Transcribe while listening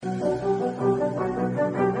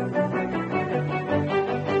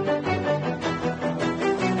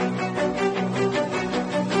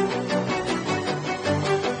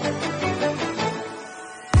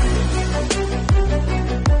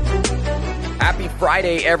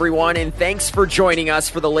Friday, everyone, and thanks for joining us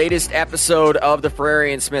for the latest episode of the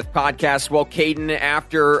Ferrari and Smith podcast. Well, Caden,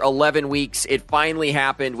 after 11 weeks, it finally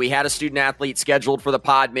happened. We had a student-athlete scheduled for the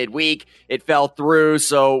pod midweek. It fell through,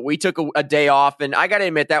 so we took a day off, and I got to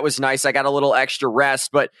admit, that was nice. I got a little extra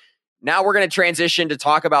rest, but now we're going to transition to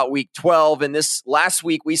talk about Week 12, and this last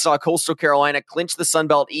week, we saw Coastal Carolina clinch the Sun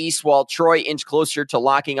Belt East, while Troy inched closer to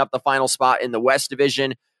locking up the final spot in the West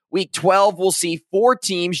Division. Week 12, we'll see 4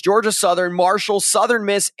 teams, Georgia Southern, Marshall, Southern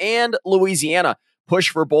Miss, and Louisiana, push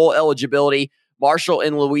for bowl eligibility. Marshall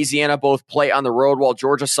and Louisiana both play on the road, while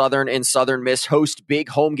Georgia Southern and Southern Miss host big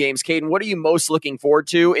home games. Caden, what are you most looking forward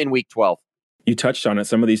to in Week 12? You touched on it.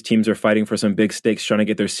 Some of these teams are fighting for some big stakes, trying to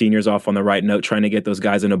get their seniors off on the right note, trying to get those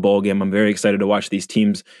guys in a bowl game. I'm very excited to watch these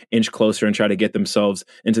teams inch closer and try to get themselves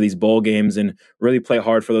into these bowl games and really play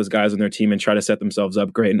hard for those guys on their team and try to set themselves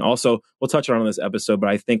up great. And also, we'll touch on this episode,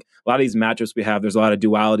 but I think a lot of these matchups we have, there's a lot of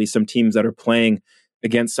duality. Some teams that are playing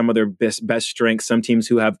against some of their best strengths, some teams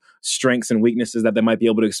who have strengths and weaknesses that they might be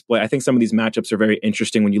able to exploit. I think some of these matchups are very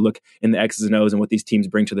interesting when you look in the X's and O's and what these teams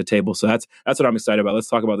bring to the table. So that's what I'm excited about. Let's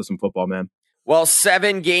talk about this in football, man. Well,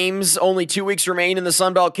 7 games, only 2 weeks remain in the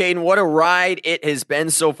Sun Belt. Caden, what a ride it has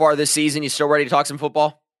been so far this season. You still ready to talk some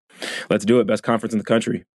football? Let's do it. Best conference in the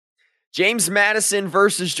country. James Madison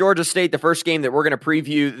versus Georgia State, the first game that we're going to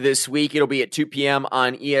preview this week. It'll be at 2 p.m.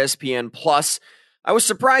 on ESPN+. I was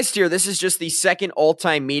surprised here. This is just the second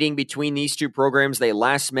all-time meeting between these two programs. They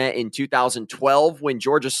last met in 2012 when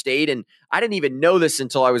Georgia State, and I didn't even know this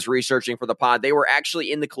until I was researching for the pod, they were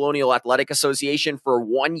actually in the Colonial Athletic Association for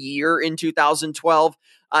 1 year in 2012.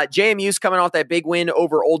 JMU's coming off that big win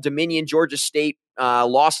over Old Dominion. Georgia State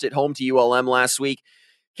lost at home to ULM last week.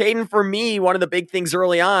 Caden, for me, one of the big things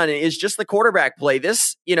early on is just the quarterback play.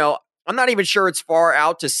 This, I'm not even sure it's far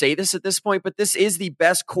out to say this at this point, but this is the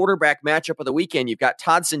best quarterback matchup of the weekend. You've got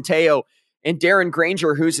Todd Centeio and Darren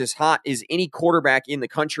Granger, who's as hot as any quarterback in the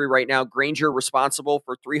country right now. Granger responsible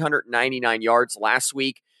for 399 yards last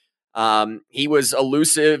week. He was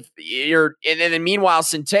elusive. And then meanwhile,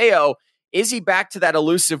 Centeio, is he back to that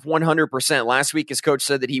elusive 100%? Last week, his coach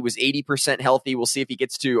said that he was 80% healthy. We'll see if he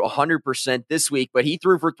gets to 100% this week, but he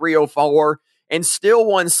threw for 304 and still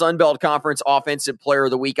won Sun Belt Conference Offensive Player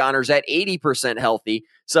of the Week honors at 80% healthy.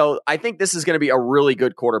 So I think this is going to be a really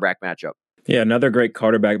good quarterback matchup. Yeah, another great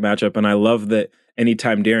quarterback matchup. And I love that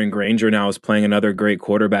anytime Darren Granger now is playing another great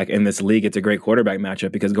quarterback in this league, it's a great quarterback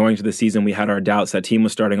matchup because going to the season, we had our doubts. That team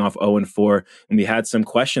was starting off 0-4, and we had some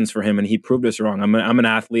questions for him, and he proved us wrong. I'm an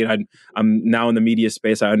athlete. I'm now in the media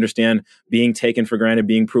space. I understand being taken for granted,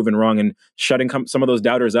 being proven wrong, and shutting some of those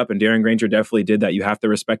doubters up, and Darren Granger definitely did that. You have to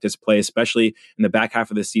respect his play, especially in the back half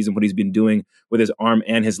of the season, what he's been doing with his arm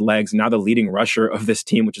and his legs. Now the leading rusher of this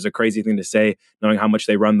team, which is a crazy thing to say, knowing how much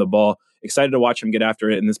they run the ball. Excited to watch him get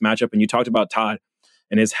after it in this matchup. And you talked about Todd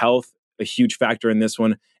and his health, a huge factor in this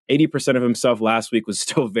one. 80% of himself last week was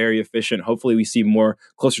still very efficient. Hopefully we see more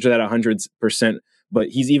closer to that 100%, but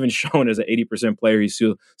he's even shown as an 80% player. He's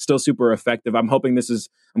still super effective. I'm calling this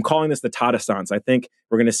the Todd-assance. I think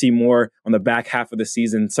we're going to see more on the back half of the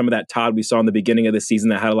season. Some of that Todd we saw in the beginning of the season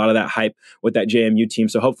that had a lot of that hype with that JMU team.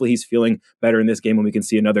 So hopefully he's feeling better in this game when we can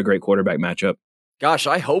see another great quarterback matchup. Gosh,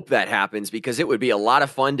 I hope that happens because it would be a lot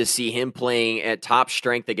of fun to see him playing at top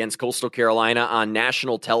strength against Coastal Carolina on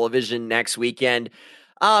national television next weekend.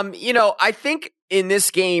 I think in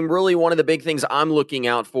this game, really one of the big things I'm looking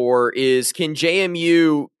out for is can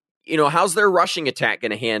JMU, how's their rushing attack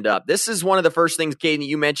going to hand up? This is one of the first things, Caden,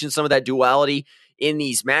 you mentioned some of that duality in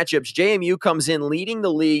these matchups. JMU comes in leading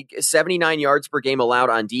the league, 79 yards per game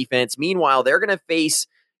allowed on defense. Meanwhile, they're going to face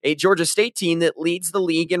a Georgia State team that leads the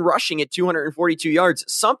league in rushing at 242 yards.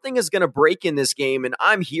 Something is going to break in this game, and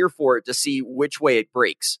I'm here for it to see which way it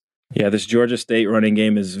breaks. Yeah, this Georgia State running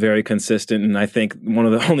game is very consistent, and I think one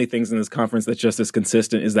of the only things in this conference that's just as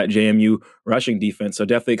consistent is that JMU rushing defense. So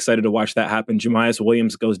definitely excited to watch that happen. Jemias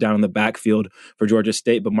Williams goes down in the backfield for Georgia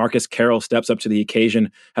State, but Marcus Carroll steps up to the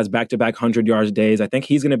occasion, has back-to-back 100-yard days. I think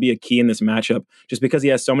he's going to be a key in this matchup just because he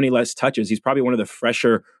has so many less touches. He's probably one of the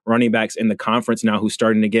fresher running backs in the conference now who's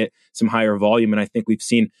starting to get some higher volume, and I think we've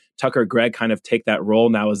seen Tucker Gregg kind of take that role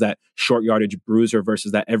now as that short yardage bruiser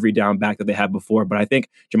versus that every down back that they had before. But I think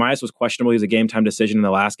Jemias was questionable. He was a game time decision in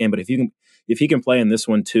the last game. But if he can play in this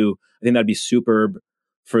one too, I think that'd be superb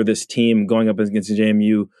for this team going up against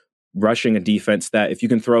JMU, rushing a defense that if you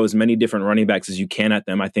can throw as many different running backs as you can at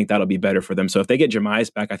them, I think that'll be better for them. So if they get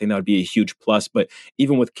Jemias back, I think that would be a huge plus. But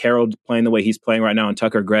even with Carroll playing the way he's playing right now and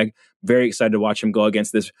Tucker Gregg, very excited to watch him go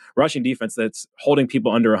against this rushing defense that's holding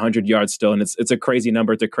people under 100 yards still. And it's a crazy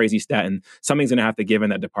number. It's a crazy stat. And something's going to have to give in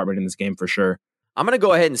that department in this game for sure. I'm going to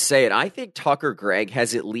go ahead and say it. I think Tucker Gregg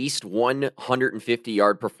has at least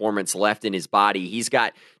 150-yard performance left in his body. He's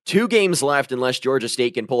got 2 games left unless Georgia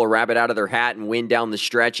State can pull a rabbit out of their hat and win down the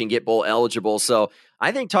stretch and get bowl eligible. So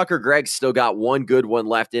I think Tucker Gregg's still got one good one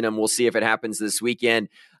left in him. We'll see if it happens this weekend.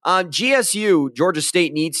 GSU, Georgia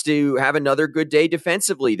State needs to have another good day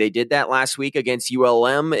defensively. They did that last week against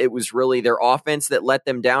ULM. It was really their offense that let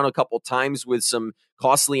them down a couple times with some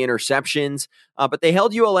costly interceptions. But they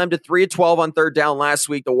held ULM to 3 of 12 on third down last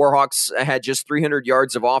week. The Warhawks had just 300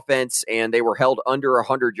 yards of offense, and they were held under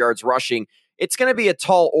 100 yards rushing. It's going to be a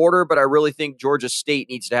tall order, but I really think Georgia State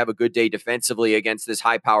needs to have a good day defensively against this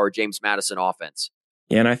high-powered James Madison offense.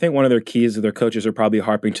 Yeah, and I think one of their keys that their coaches are probably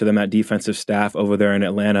harping to them, that defensive staff over there in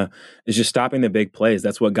Atlanta, is just stopping the big plays.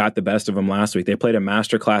 That's what got the best of them last week. They played a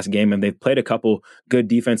masterclass game, and they've played a couple good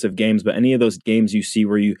defensive games, but any of those games you see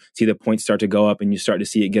where you see the points start to go up and you start to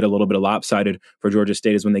see it get a little bit lopsided for Georgia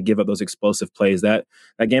State is when they give up those explosive plays. That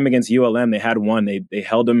game against ULM, they had one. They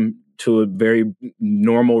held them to a very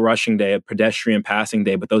normal rushing day, a pedestrian passing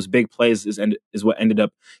day, but those big plays is what ended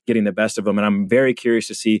up getting the best of them. And I'm very curious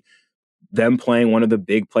to see them playing one of the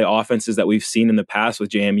big play offenses that we've seen in the past with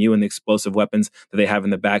JMU and the explosive weapons that they have in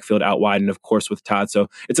the backfield out wide, and of course with Todd. So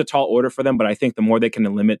it's a tall order for them, but I think the more they can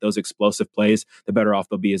limit those explosive plays, the better off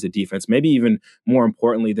they'll be as a defense. Maybe even more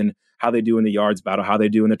importantly than how they do in the yards battle, how they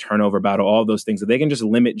do in the turnover battle, all of those things. If they can just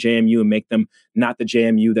limit JMU and make them not the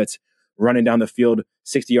JMU that's running down the field,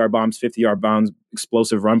 60-yard bombs, 50-yard bombs,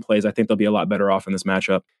 explosive run plays, I think they'll be a lot better off in this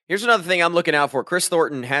matchup. Here's another thing I'm looking out for. Chris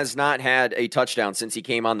Thornton has not had a touchdown since he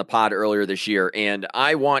came on the pod earlier this year, and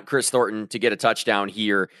I want Chris Thornton to get a touchdown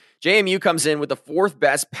here. JMU comes in with the 4th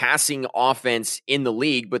best passing offense in the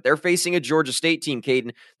league, but they're facing a Georgia State team,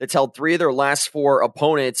 Caden, that's held 3 of their last 4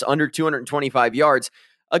 opponents under 225 yards.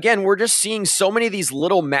 Again, we're just seeing so many of these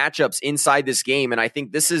little matchups inside this game, and I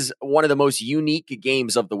think this is one of the most unique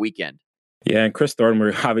games of the weekend. Yeah, and Chris Thornton,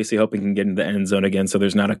 we're obviously hoping he can get into the end zone again, so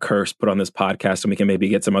there's not a curse put on this podcast, and we can maybe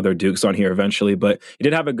get some other Dukes on here eventually. But he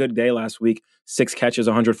did have a good day last week, 6 catches,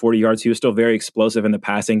 140 yards. He was still very explosive in the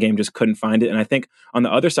passing game, just couldn't find it. And I think on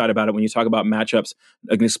the other side about it, when you talk about matchups,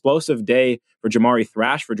 an explosive day for Jamari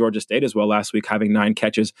Thrash for Georgia State as well last week, having 9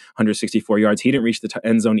 catches, 164 yards. He didn't reach the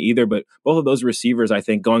end zone either, but both of those receivers, I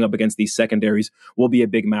think, going up against these secondaries will be a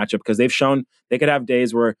big matchup because they've shown they could have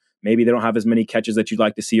days where maybe they don't have as many catches that you'd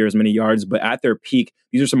like to see or as many yards, but at their peak,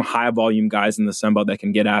 these are some high-volume guys in the Sun Belt that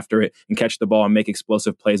can get after it and catch the ball and make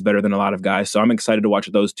explosive plays better than a lot of guys. So I'm excited to watch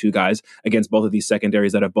those two guys against both of these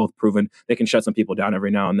secondaries that have both proven they can shut some people down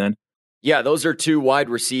every now and then. Yeah, those are 2 wide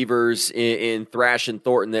receivers in Thrash and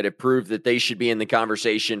Thornton that have proved that they should be in the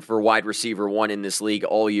conversation for wide receiver 1 in this league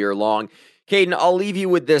all year long. Caden, I'll leave you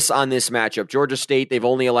with this on this matchup. Georgia State, they've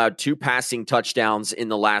only allowed 2 passing touchdowns in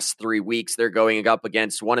the last 3 weeks. They're going up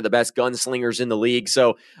against one of the best gunslingers in the league.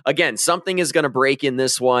 So, again, something is going to break in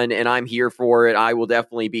this one, and I'm here for it. I will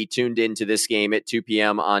definitely be tuned into this game at 2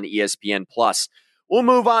 p.m. on ESPN+. We'll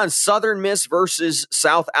move on. Southern Miss versus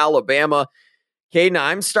South Alabama. Caden,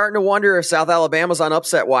 I'm starting to wonder if South Alabama's on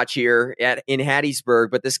upset watch here in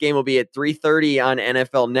Hattiesburg, but this game will be at 3:30 on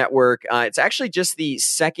NFL Network. It's actually just the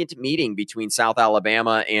second meeting between South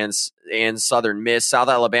Alabama and Southern Miss. South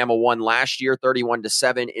Alabama won last year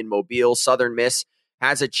 31-7 in Mobile. Southern Miss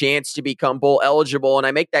has a chance to become bowl eligible, and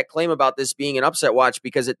I make that claim about this being an upset watch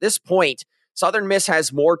because at this point, Southern Miss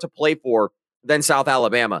has more to play for than South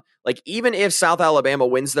Alabama. Like, even if South Alabama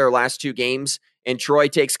wins their last 2 games and Troy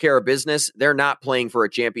takes care of business, they're not playing for a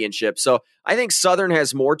championship. So I think Southern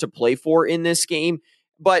has more to play for in this game.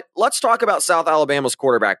 But let's talk about South Alabama's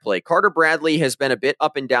quarterback play. Carter Bradley has been a bit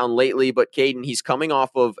up and down lately, but Caden, he's coming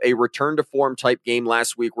off of a return to form type game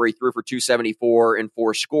last week where he threw for 274 and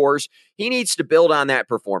 4 scores. He needs to build on that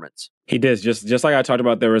performance. He did. Just like I talked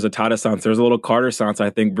about, there was a Tata-sance. There was a little Carter-sance, I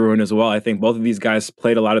think, brewing as well. I think both of these guys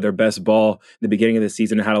played a lot of their best ball in the beginning of the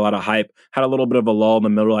season and had a lot of hype, had a little bit of a lull in the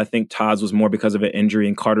middle. I think Todd's was more because of an injury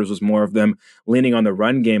and Carter's was more of them leaning on the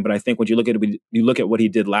run game. But I think when you look at what he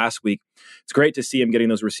did last week, it's great to see him getting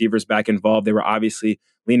those receivers back involved. They were obviously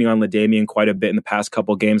leaning on LaDainian quite a bit in the past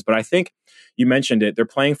couple games. But I think you mentioned it. They're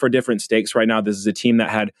playing for different stakes right now. This is a team that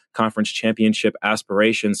had conference championship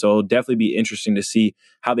aspirations. So it'll definitely be interesting to see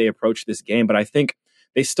how they approach this game. But I think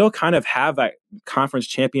they still kind of have that conference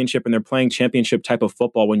championship and they're playing championship type of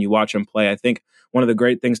football when you watch them play. I think one of the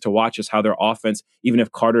great things to watch is how their offense, even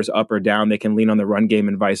if Carter's up or down, they can lean on the run game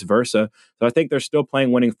and vice versa. So I think they're still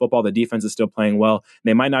playing winning football. The defense is still playing well.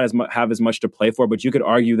 They might not have as much to play for, but you could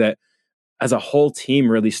argue that as a whole team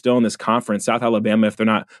really still in this conference, South Alabama, if they're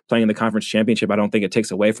not playing in the conference championship, I don't think it takes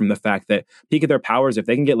away from the fact that peak of their powers, if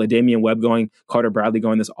they can get LaDainian Webb going, Carter Bradley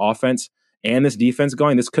going, this offense and this defense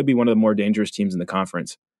going, this could be one of the more dangerous teams in the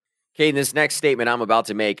conference. Okay, this next statement I'm about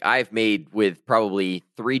to make, I've made with probably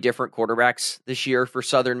 3 different quarterbacks this year for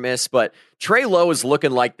Southern Miss, but Trey Lowe is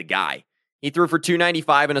looking like the guy. He threw for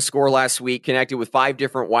 295 and a score last week, connected with 5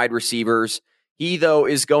 different wide receivers. He, though,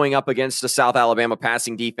 is going up against a South Alabama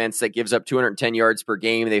passing defense that gives up 210 yards per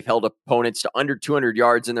game. They've held opponents to under 200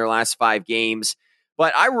 yards in their last 5 games.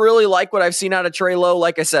 But I really like what I've seen out of Trey Lowe.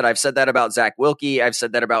 Like I said, I've said that about Zach Wilkie. I've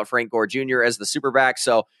said that about Frank Gore Jr. as the superback.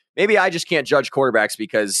 So maybe I just can't judge quarterbacks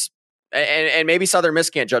because and maybe Southern Miss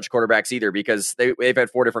can't judge quarterbacks either because they've had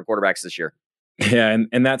 4 different quarterbacks this year. Yeah,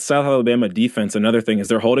 and that South Alabama defense, another thing is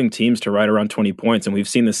they're holding teams to right around 20 points, and we've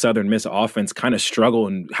seen the Southern Miss offense kind of struggle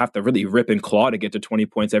and have to really rip and claw to get to 20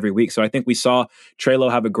 points every week. So I think we saw Trey Lowe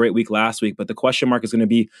have a great week last week, but the question mark is going to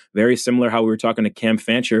be very similar how we were talking to Cam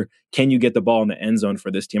Fancher. Can you get the ball in the end zone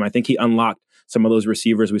for this team? I think he unlocked some of those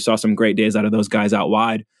receivers. We saw some great days out of those guys out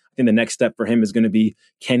wide. I think the next step for him is going to be,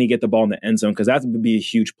 can he get the ball in the end zone? Because that would be a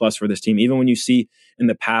huge plus for this team. Even when you see in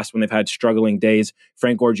the past when they've had struggling days,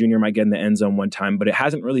 Frank Gore Jr. might get in the end zone one time, but it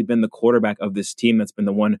hasn't really been the quarterback of this team that's been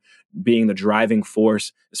the one being the driving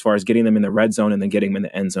force as far as getting them in the red zone and then getting them in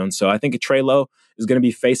the end zone. So I think Trey Lowe is going to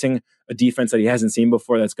be facing a defense that he hasn't seen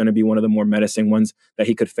before. That's going to be one of the more menacing ones that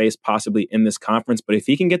he could face possibly in this conference. But if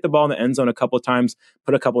he can get the ball in the end zone a couple of times,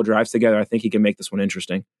 put a couple of drives together, I think he can make this one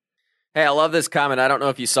interesting. Hey, I love this comment. I don't know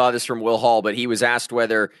if you saw this from Will Hall, but he was asked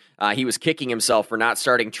whether he was kicking himself for not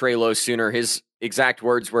starting Trey Lowe sooner. His exact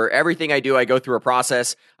words were, everything I do, I go through a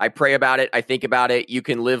process. I pray about it. I think about it. You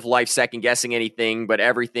can live life second guessing anything, but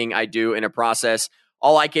everything I do in a process.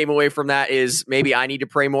 All I came away from that is maybe I need to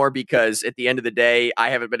pray more because at the end of the day, I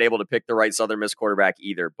haven't been able to pick the right Southern Miss quarterback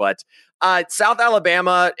either. But South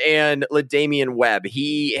Alabama and LaDamian Webb,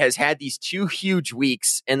 he has had these 2 huge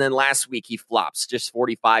weeks, and then last week he flops, just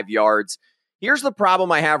 45 yards. Here's the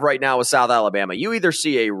problem I have right now with South Alabama. You either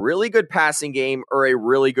see a really good passing game or a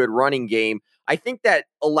really good running game. I think that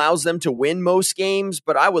allows them to win most games,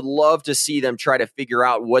 but I would love to see them try to figure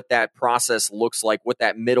out what that process looks like, what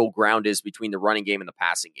that middle ground is between the running game and the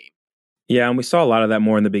passing game. Yeah, and we saw a lot of that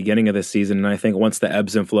more in the beginning of the season. And I think once the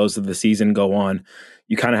ebbs and flows of the season go on,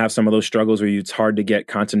 you kind of have some of those struggles where it's hard to get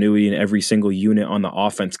continuity in every single unit on the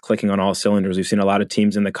offense clicking on all cylinders. We've seen a lot of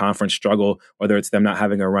teams in the conference struggle, whether it's them not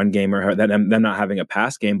having a run game or them not having a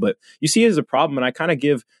pass game. But you see it as a problem, and I kind of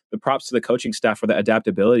give the props to the coaching staff for the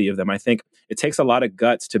adaptability of them. I think it takes a lot of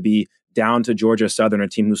guts to be down to Georgia Southern, a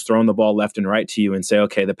team who's throwing the ball left and right to you, and say,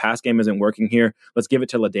 okay, the pass game isn't working here. Let's give it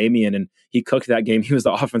to LaDamian. And he cooked that game. He was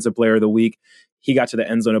the offensive player of the week. He got to the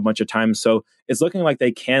end zone a bunch of times. So it's looking like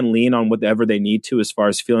they can lean on whatever they need to as far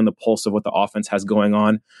as feeling the pulse of what the offense has going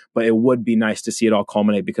on. But it would be nice to see it all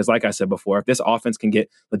culminate because, like I said before, if this offense can get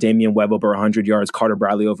LaDamian Webb over 100 yards, Carter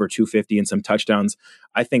Bradley over 250 and some touchdowns,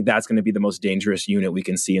 I think that's going to be the most dangerous unit we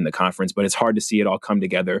can see in the conference. But it's hard to see it all come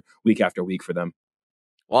together week after week for them.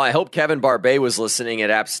 Well, I hope Kevin Barbay was listening at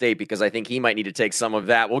App State because I think he might need to take some of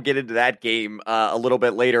that. We'll get into that game a little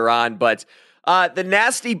bit later on. But the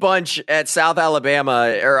nasty bunch at Southern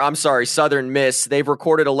Miss, they've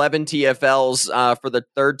recorded 11 TFLs for the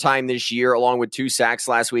 3rd time this year, along with 2 sacks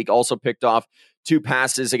last week. Also picked off 2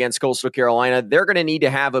 passes against Coastal Carolina. They're going to need to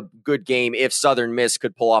have a good game if Southern Miss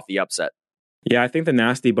could pull off the upset. Yeah, I think the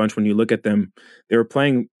nasty bunch, when you look at them, they were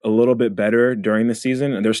playing a little bit better during the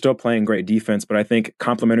season, and they're still playing great defense. But I think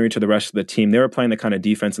complementary to the rest of the team, they were playing the kind of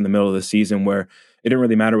defense in the middle of the season where it didn't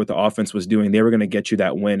really matter what the offense was doing. They were going to get you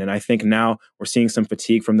that win. And I think now we're seeing some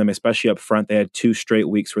fatigue from them, especially up front. They had 2 straight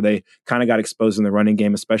weeks where they kind of got exposed in the running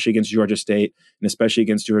game, especially against Georgia State and especially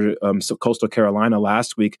against Coastal Carolina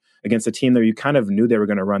last week against a team that you kind of knew they were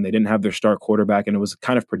going to run. They didn't have their star quarterback, and it was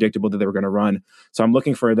kind of predictable that they were going to run. So I'm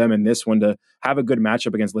looking for them in this one to have a good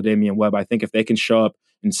matchup against LaDamian Webb. I think if they can show up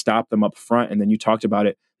and stop them up front, and then you talked about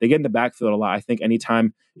it, they get in the backfield a lot. I think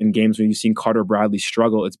anytime in games when you've seen Carter Bradley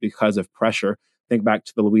struggle, it's because of pressure. Think back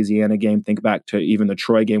to the Louisiana game. Think back to even the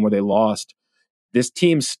Troy game where they lost. This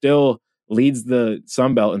team still leads the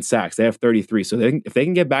Sun Belt in sacks. They have 33. So if they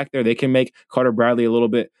can get back there, they can make Carter Bradley a little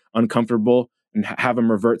bit uncomfortable and have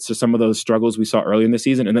him revert to some of those struggles we saw early in the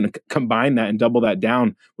season. And then combine that and double that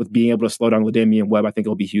down with being able to slow down LaDamian Webb, I think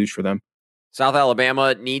it'll be huge for them. South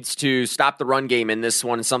Alabama needs to stop the run game in this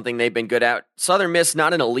one, something they've been good at. Southern Miss,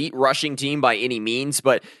 not an elite rushing team by any means,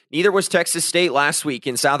 but neither was Texas State last week,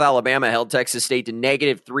 and South Alabama held Texas State to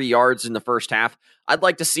 -3 yards in the first half. I'd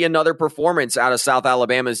like to see another performance out of South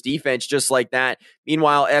Alabama's defense just like that.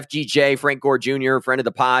 Meanwhile, FGJ, Frank Gore Jr., friend of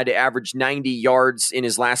the pod, averaged 90 yards in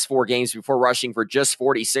his last 4 games before rushing for just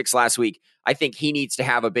 46 last week. I think he needs to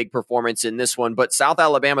have a big performance in this one. But South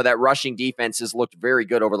Alabama, that rushing defense has looked very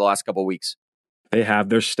good over the last couple of weeks. They have.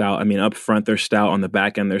 They're stout. I mean, up front, they're stout. On the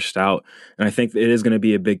back end, they're stout. And I think it is going to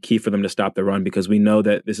be a big key for them to stop the run because we know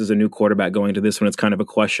that this is a new quarterback going to this one. It's kind of a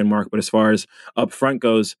question mark. But as far as up front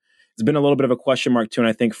goes, it's been a little bit of a question mark too. And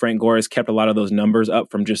I think Frank Gore has kept a lot of those numbers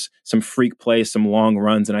up from just some freak plays, some long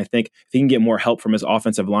runs. And I think if he can get more help from his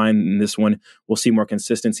offensive line in this one, we'll see more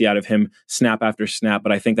consistency out of him snap after snap.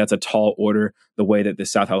 But I think that's a tall order, the way that the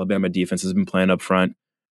South Alabama defense has been playing up front.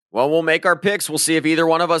 Well, we'll make our picks. We'll see if either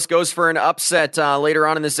one of us goes for an upset later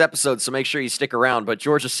on in this episode, so make sure you stick around. But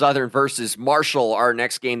Georgia Southern versus Marshall, our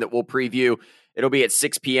next game that we'll preview, it'll be at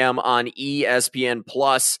 6 p.m. on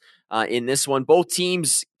ESPN+. In this one, both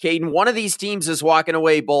teams, Caden, one of these teams is walking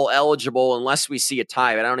away bowl eligible unless we see a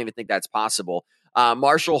tie, but I don't even think that's possible.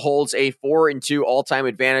 Marshall holds a 4-2 all-time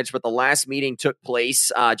advantage, but the last meeting took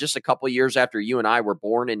place just a couple years after you and I were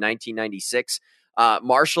born in 1996.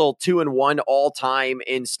 Marshall 2-1 all time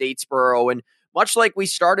in Statesboro. And much like we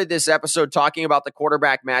started this episode talking about the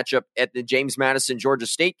quarterback matchup at the James Madison Georgia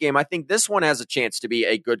State game, I think this one has a chance to be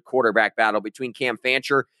a good quarterback battle between Cam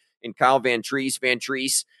Fancher and Kyle Van Treese. Van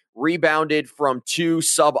Treese rebounded from 2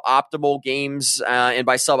 suboptimal games. And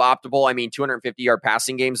by suboptimal, I mean 250-yard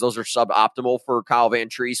passing games. Those are suboptimal for Kyle Van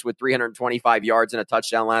Treese with 325 yards and a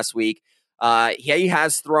touchdown last week. He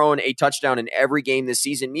has thrown a touchdown in every game this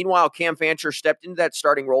season. Meanwhile, Cam Fancher stepped into that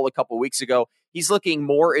starting role a couple weeks ago. He's looking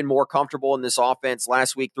more and more comfortable in this offense.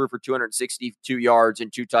 Last week, threw for 262 yards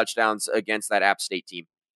and 2 touchdowns against that App State team.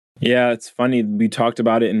 Yeah, it's funny. We talked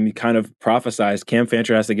about it and we kind of prophesized Cam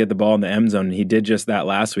Fancher has to get the ball in the end zone. And he did just that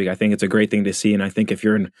last week. I think it's a great thing to see. And I think if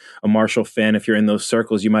you're a Marshall fan, if you're in those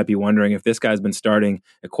circles, you might be wondering if this guy's been starting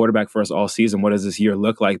a quarterback for us all season, what does this year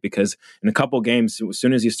look like? Because in a couple games, as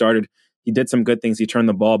soon as he started, he did some good things. He turned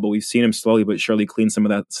the ball, but we've seen him slowly but surely clean some of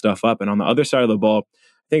that stuff up. And on the other side of the ball,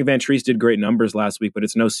 I think Van Treese did great numbers last week, but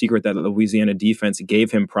it's no secret that the Louisiana defense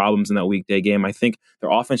gave him problems in that weekday game. I think their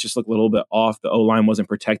offense just looked a little bit off. The O-line wasn't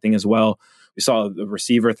protecting as well. We saw the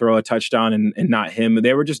receiver throw a touchdown and not him.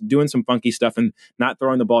 They were just doing some funky stuff and not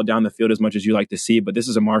throwing the ball down the field as much as you like to see. But this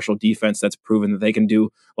is a Marshall defense that's proven that they can do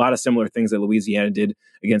a lot of similar things that Louisiana did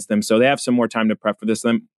against them. So they have some more time to prep for this.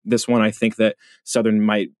 This one, I think that Southern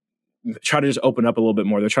might try to just open up a little bit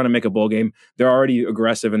more. They're trying to make a bowl game. They're already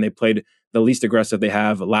aggressive, and they played the least aggressive they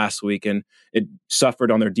have last week, and it suffered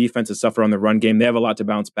on their defense. It suffered on the run game. They have a lot to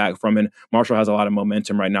bounce back from, and Marshall has a lot of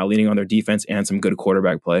momentum right now, leaning on their defense and some good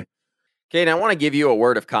quarterback play. Okay, and I want to give you a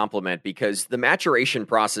word of compliment because the maturation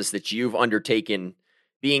process that you've undertaken,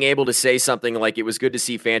 being able to say something like it was good to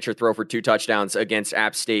see Fancher throw for 2 touchdowns against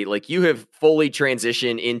App State, like you have fully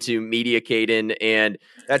transitioned into media, Caden, and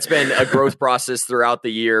that's been a growth process throughout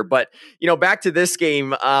the year. But, back to this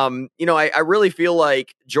game, I really feel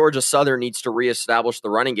like Georgia Southern needs to reestablish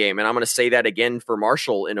the running game, and I'm going to say that again for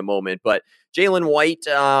Marshall in a moment. But Jalen White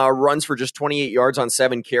runs for just 28 yards on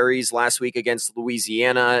 7 carries last week against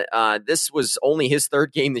Louisiana. This was only his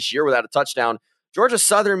 3rd game this year without a touchdown. Georgia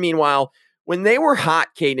Southern, meanwhile, when they were hot,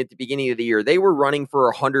 Caden, at the beginning of the year, they were running for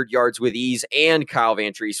 100 yards with ease, and Kyle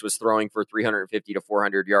Van Treese was throwing for 350 to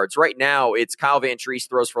 400 yards. Right now, it's Kyle Van Treese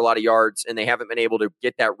throws for a lot of yards, and they haven't been able to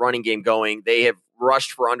get that running game going. They have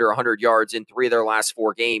rushed for under 100 yards in 3 of their last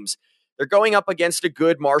 4 games. They're going up against a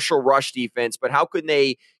good Marshall rush defense, but how could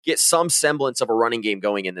they get some semblance of a running game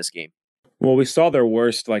going in this game? Well, we saw their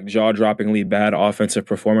worst, jaw-droppingly bad offensive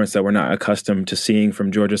performance that we're not accustomed to seeing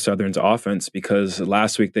from Georgia Southern's offense because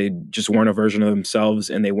last week they just weren't a version of themselves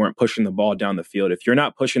and they weren't pushing the ball down the field. If you're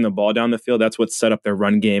not pushing the ball down the field, that's what set up their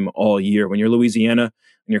run game all year. When you're Louisiana and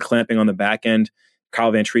you're clamping on the back end, Kyle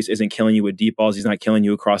Van Treese isn't killing you with deep balls. He's not killing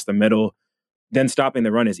you across the middle. Then stopping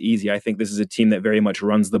the run is easy. I think this is a team that very much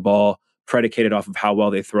runs the ball predicated off of how well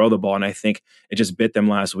they throw the ball. And I think it just bit them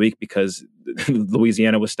last week because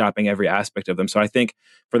Louisiana was stopping every aspect of them. So I think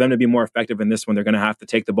for them to be more effective in this one, they're going to have to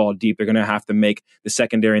take the ball deep. They're going to have to make the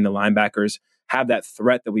secondary and the linebackers have that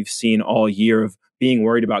threat that we've seen all year of being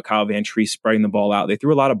worried about Kyle Van Treese spreading the ball out. They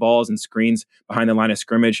threw a lot of balls and screens behind the line of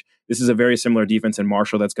scrimmage. This is a very similar defense in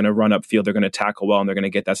Marshall that's going to run upfield. They're going to tackle well, and they're going to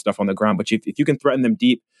get that stuff on the ground. But if you can threaten them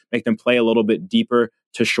deep, make them play a little bit deeper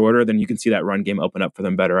to shorter, then you can see that run game open up for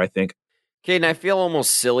them better, I think. Caden, I feel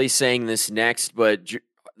almost silly saying this next, but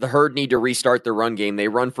the Herd need to restart their run game. They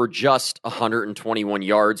run for just 121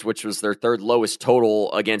 yards, which was their 3rd lowest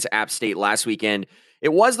total against App State last weekend.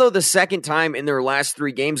 It was, though, the 2nd time in their last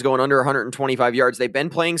 3 games going under 125 yards. They've been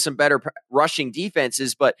playing some better rushing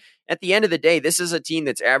defenses, but at the end of the day, this is a team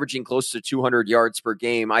that's averaging close to 200 yards per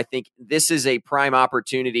game. I think this is a prime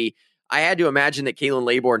opportunity. I had to imagine that Kalen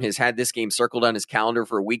Laborn has had this game circled on his calendar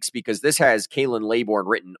for weeks because this has Kalen Laborn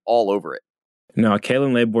written all over it. No,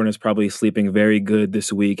 Kalen Laborn is probably sleeping very good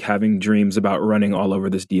this week, having dreams about running all over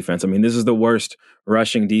this defense. I mean, this is the worst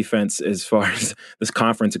rushing defense as far as this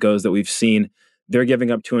conference goes that we've seen. They're giving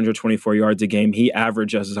up 224 yards a game. He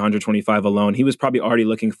averages 125 alone. He was probably already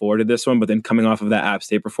looking forward to this one, but then coming off of that App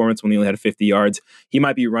State performance when he only had 50 yards, he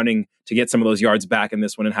might be running to get some of those yards back in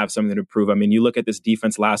this one and have something to prove. I mean, you look at this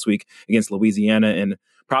defense last week against Louisiana, and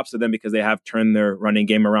props to them because they have turned their running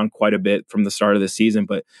game around quite a bit from the start of the season,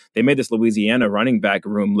 but they made this Louisiana running back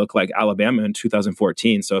room look like Alabama in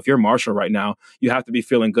 2014. So if you're Marshall right now, you have to be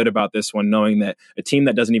feeling good about this one, knowing that a team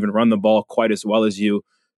that doesn't even run the ball quite as well as you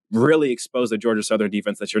really expose the Georgia Southern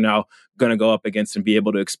defense that you're now going to go up against and be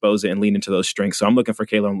able to expose it and lean into those strengths. So I'm looking for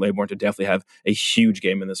Kalen Laborn to definitely have a huge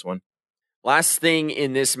game in this one. Last thing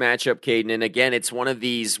in this matchup, Caden, and again, it's one of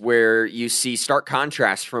these where you see stark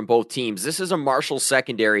contrast from both teams. This is a Marshall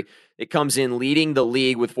secondary that comes in leading the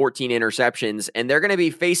league with 14 interceptions, and they're going to be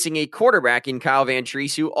facing a quarterback in Kyle Van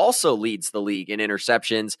Treese who also leads the league in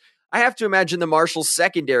interceptions. I have to imagine the Marshall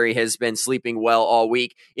secondary has been sleeping well all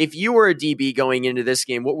week. If you were a DB going into this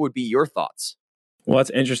game, what would be your thoughts? Well, it's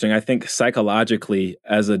interesting. I think psychologically,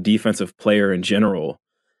 as a defensive player in general,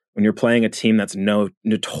 when you're playing a team that's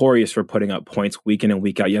notorious for putting up points week in and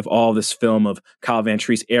week out, you have all this film of Kyle Van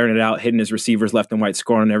Treese airing it out, hitting his receivers left and right,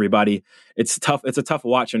 scoring on everybody. It's tough. It's a tough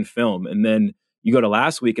watch and film. And then you go to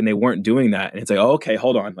last week and they weren't doing that. And it's like, oh, okay,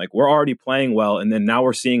 hold on. Like, we're already playing well. And then now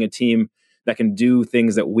we're seeing a team that can do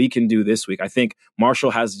things that we can do this week. I think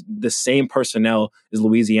Marshall has the same personnel as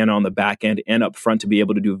Louisiana on the back end and up front to be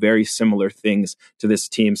able to do very similar things to this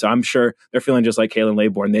team. So I'm sure they're feeling just like Kalen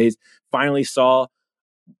Laborn. They finally saw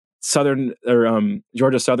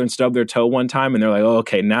Georgia Southern stub their toe one time, and they're like, oh,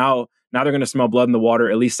 okay, now they're going to smell blood in the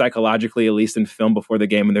water, at least psychologically, at least in film before the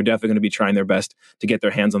game, and they're definitely going to be trying their best to get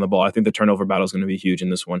their hands on the ball. I think the turnover battle is going to be huge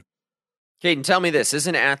in this one. Caden, tell me this. As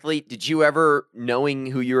an athlete, did you ever, knowing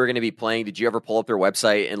who you were going to be playing, did you ever pull up their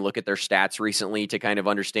website and look at their stats recently to kind of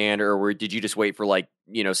understand, or did you just wait for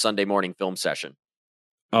Sunday morning film session?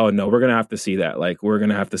 Oh, no, we're going to have to see that. We're going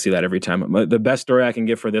to have to see that every time. The best story I can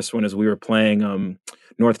give for this one is we were playing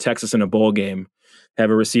North Texas in a bowl game. Have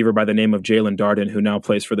a receiver by the name of Jalen Darden, who now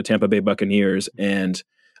plays for the Tampa Bay Buccaneers. And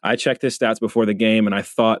I checked his stats before the game, and I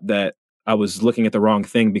thought that I was looking at the wrong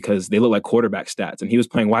thing because they look like quarterback stats. And he was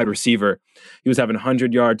playing wide receiver. He was having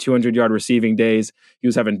 100-yard, 200-yard receiving days. He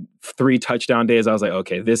was having 3 touchdown days. I was like,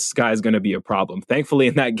 okay, this guy's going to be a problem. Thankfully,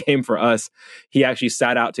 in that game for us, he actually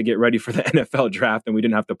sat out to get ready for the NFL draft, and we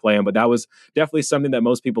didn't have to play him. But that was definitely something that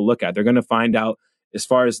most people look at. They're going to find out, as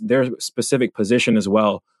far as their specific position as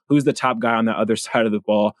well, who's the top guy on the other side of the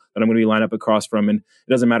ball that I'm going to be lined up across from. And it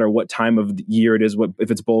doesn't matter what time of the year it is,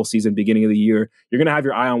 if it's bowl season, beginning of the year, you're going to have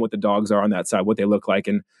your eye on what the dogs are on that side, what they look like.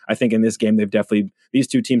 And I think in this game, these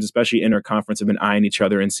two teams, especially interconference, have been eyeing each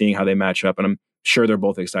other and seeing how they match up. And I'm sure they're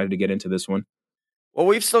both excited to get into this one. Well,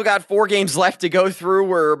 we've still got 4 games left to go through.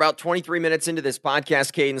 We're about 23 minutes into this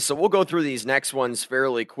podcast, Cadence, so we'll go through these next ones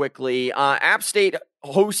fairly quickly. App State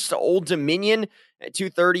hosts Old Dominion at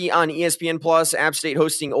 2:30 on ESPN+. App State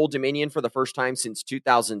hosting Old Dominion for the first time since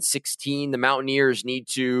 2016. The Mountaineers need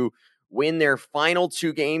to win their final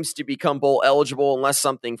 2 games to become bowl eligible unless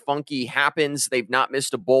something funky happens. They've not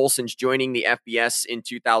missed a bowl since joining the FBS in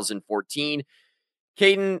 2014.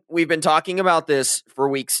 Caden, we've been talking about this for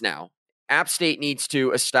weeks now. App State needs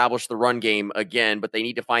to establish the run game again, but they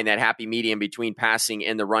need to find that happy medium between passing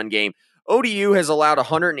and the run game. ODU has allowed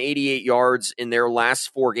 188 yards in their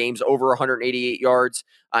last 4 games, over 188 yards,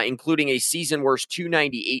 including a season worst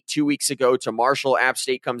 298 2 weeks ago to Marshall. App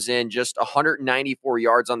State comes in just 194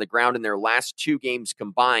 yards on the ground in their last 2 games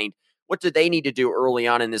combined. What do they need to do early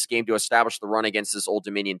on in this game to establish the run against this Old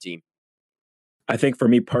Dominion team? I think for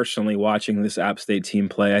me personally, watching this App State team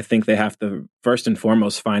play, I think they have to first and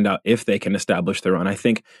foremost find out if they can establish the run. I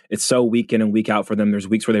think it's so week in and week out for them. There's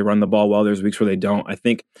weeks where they run the ball well. There's weeks where they don't. I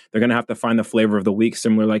think they're going to have to find the flavor of the week,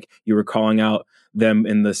 similar like you were calling out them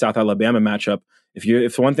in the South Alabama matchup.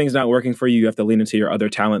 If one thing's not working for you, you have to lean into your other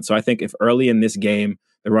talent. So I think if early in this game,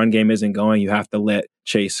 the run game isn't going, you have to let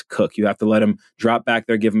Chase cook. You have to let him drop back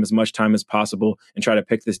there, give him as much time as possible, and try to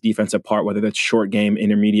pick this defense apart, whether that's short game,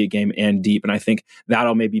 intermediate game, and deep. And I think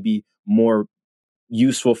that'll maybe be more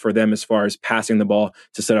useful for them as far as passing the ball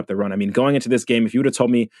to set up the run. I mean, going into this game, if you would have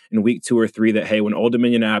told me in week 2 or 3 that, hey, when Old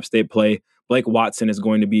Dominion and App State play, Blake Watson is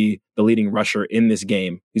going to be the leading rusher in this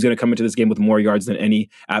game. He's going to come into this game with more yards than any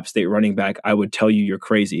App State running back. I would tell you you're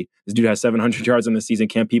crazy. This dude has 700 yards in the season.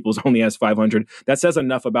 Cam Peoples only has 500. That says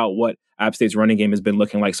enough about what App State's running game has been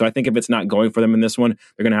looking like. So I think if it's not going for them in this one,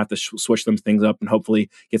 they're going to have to switch some things up and hopefully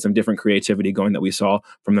get some different creativity going that we saw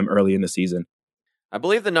from them early in the season. I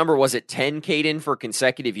believe the number was at 10, Caden, for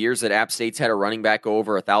consecutive years that App State's had a running back go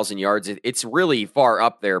over 1,000 yards. It's really far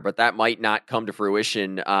up there, but that might not come to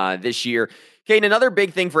fruition this year. Caden, another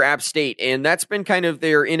big thing for App State, and that's been kind of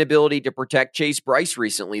their inability to protect Chase Bryce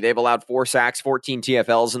recently. They've allowed 4 sacks, 14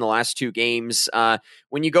 TFLs in the last 2 games.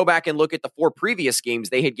 When you go back and look at the 4 previous games,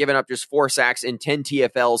 they had given up just 4 sacks and 10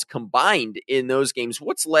 TFLs combined in those games.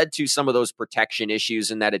 What's led to some of those protection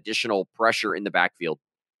issues and that additional pressure in the backfield?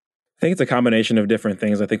 I think it's a combination of different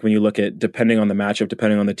things. I think when you look at, depending on the matchup,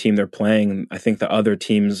 depending on the team they're playing, I think the other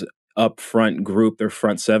team's up front group, their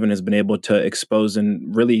front 7, has been able to expose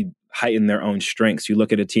and really heighten their own strengths. You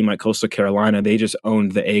look at a team like Coastal Carolina, they just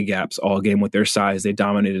owned the A gaps all game with their size. They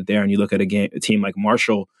dominated there. And you look at a team like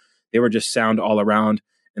Marshall, they were just sound all around,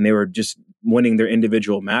 and they were just winning their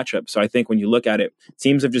individual matchups. So I think when you look at it,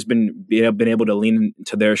 teams have just been able to lean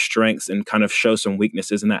into their strengths and kind of show some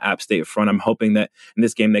weaknesses in that App State front. I'm hoping that in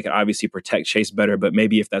this game they can obviously protect Chase better, but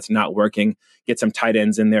maybe if that's not working, get some tight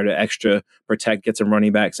ends in there to extra protect, get some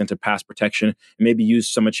running backs into pass protection, and maybe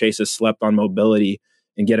use some of Chase's slept on mobility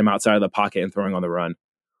and get him outside of the pocket and throwing on the run.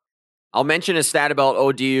 I'll mention a stat about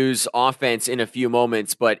ODU's offense in a few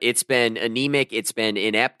moments, but it's been anemic. It's been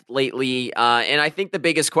inept lately. And I think the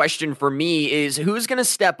biggest question for me is who's going to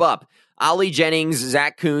step up? Ollie Jennings,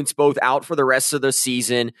 Zach Kuntz, both out for the rest of the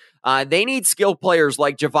season. They need skilled players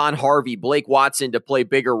like Javon Harvey, Blake Watson to play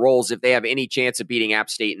bigger roles if they have any chance of beating App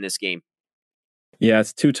State in this game. Yeah,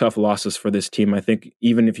 it's 2 tough losses for this team. I think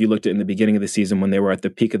even if you looked at in the beginning of the season when they were at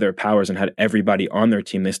the peak of their powers and had everybody on their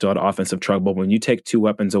team, they still had offensive trouble. When you take 2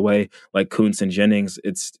 weapons away like Kuntz and Jennings,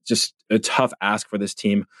 it's just a tough ask for this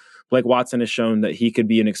team. Blake Watson has shown that he could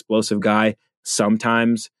be an explosive guy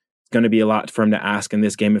sometimes. It's going to be a lot for him to ask in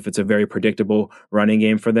this game if it's a very predictable running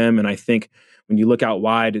game for them. And I think when you look out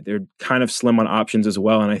wide, they're kind of slim on options as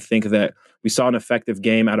well. And I think that we saw an effective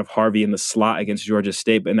game out of Harvey in the slot against Georgia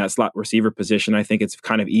State, but in that slot receiver position, I think it's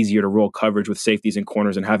kind of easier to roll coverage with safeties and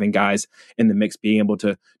corners and having guys in the mix being able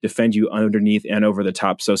to defend you underneath and over the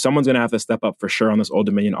top. So someone's going to have to step up for sure on this Old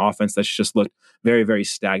Dominion offense that's just looked very, very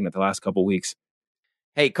stagnant the last couple of weeks.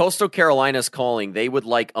 Hey, Coastal Carolina's calling. They would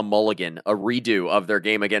like a mulligan, a redo of their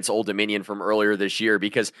game against Old Dominion from earlier this year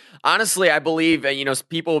because honestly, I believe,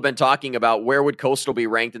 people have been talking about where would Coastal be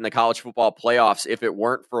ranked in the college football playoffs if it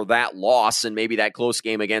weren't for that loss and maybe that close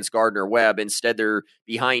game against Gardner-Webb. Instead, they're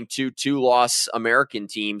behind 2-loss American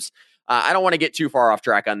teams. I don't want to get too far off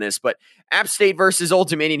track on this, but App State versus Old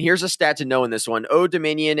Dominion, here's a stat to know in this one. Old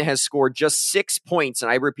Dominion has scored just 6 points,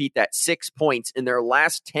 and I repeat that, 6 points in their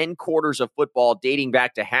last 10 quarters of football dating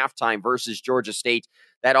back to halftime versus Georgia State.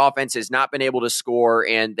 That offense has not been able to score,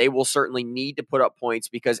 and they will certainly need to put up points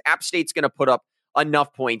because App State's going to put up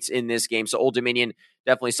enough points in this game. So Old Dominion,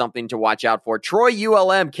 definitely something to watch out for. Troy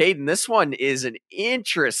ULM, Caden, this one is an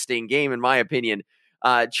interesting game in my opinion.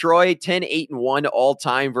 Troy 10-8-1 all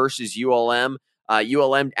time versus ULM.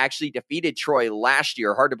 ULM actually defeated Troy last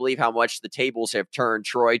year. Hard to believe how much the tables have turned.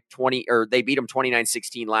 Troy they beat them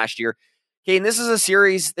 29-16 last year. Okay, and this is a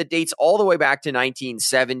series that dates all the way back to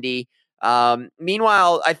 1970.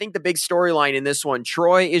 Meanwhile, I think the big storyline in this one,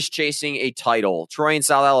 Troy is chasing a title. Troy and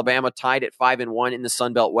South Alabama tied at 5-1 in the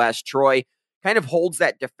Sun Belt West. Troy kind of holds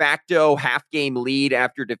that de facto half-game lead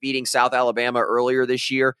after defeating South Alabama earlier this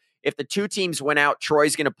year. If the 2 teams win out,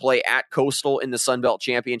 Troy's going to play at Coastal in the Sun Belt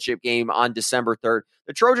Championship game on December 3rd.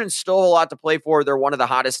 The Trojans still have a lot to play for. They're one of the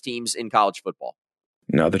hottest teams in college football.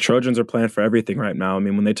 No, the Trojans are playing for everything right now. I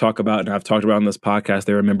mean, when they talk about, and I've talked about on this podcast,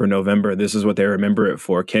 they remember November. This is what they remember it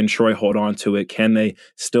for. Can Troy hold on to it? Can they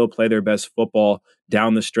still play their best football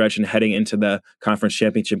down the stretch and heading into the conference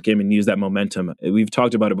championship game and use that momentum? We've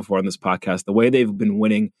talked about it before on this podcast. The way they've been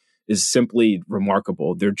winning is simply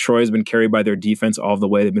remarkable. Troy has been carried by their defense all the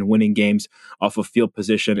way. They've been winning games off of field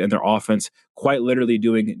position and their offense quite literally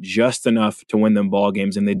doing just enough to win them ball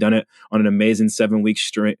games. And they've done it on an amazing 7-week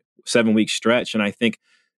stretch. And I think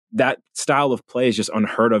that style of play is just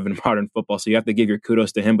unheard of in modern football. So you have to give your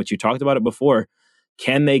kudos to him. But you talked about it before.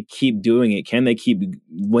 Can they keep doing it? Can they keep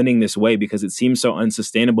winning this way? Because it seems so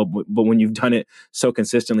unsustainable. But when you've done it so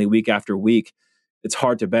consistently week after week, it's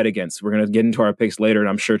hard to bet against. We're going to get into our picks later, and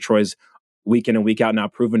I'm sure Troy's week in and week out now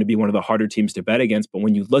proven to be one of the harder teams to bet against. But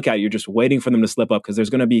when you look at it, you're just waiting for them to slip up because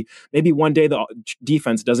there's going to be maybe one day the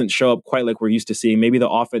defense doesn't show up quite like we're used to seeing. Maybe the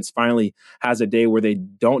offense finally has a day where they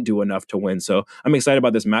don't do enough to win. So I'm excited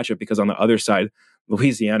about this matchup because on the other side,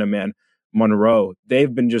 Louisiana, man, Monroe,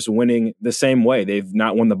 they've been just winning the same way. They've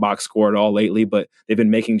not won the box score at all lately, but they've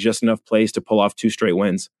been making just enough plays to pull off 2 straight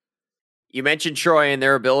wins. You mentioned Troy and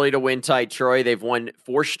their ability to win tight. Troy, they've won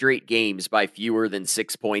 4 straight games by fewer than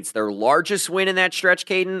 6 points. Their largest win in that stretch,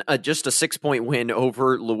 Caden, just a 6-point win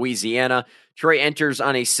over Louisiana. Troy enters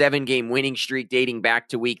on a 7-game winning streak dating back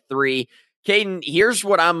to week 3. Caden, here's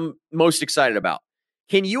what I'm most excited about.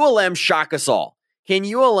 Can ULM shock us all? Can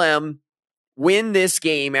ULM win this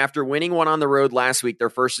game after winning one on the road last week, their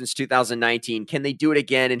first since 2019? Can they do it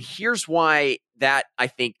again? And here's why that I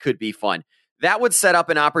think could be fun. That would set up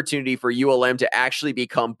an opportunity for ULM to actually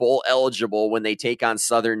become bowl eligible when they take on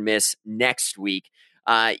Southern Miss next week.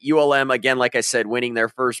 ULM, again, like I said, winning their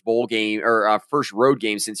first bowl game or first road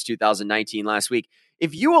game since 2019 last week.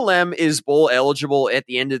 If ULM is bowl eligible at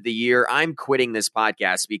the end of the year, I'm quitting this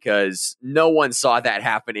podcast because no one saw that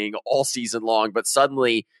happening all season long, but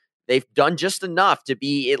suddenly they've done just enough to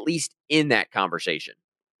be at least in that conversation.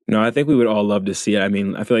 No, I think we would all love to see it. I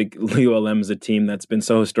mean, I feel like ULM is a team that's been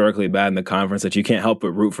so historically bad in the conference that you can't help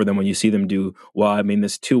but root for them when you see them do well. I mean,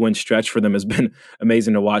 this 2-win stretch for them has been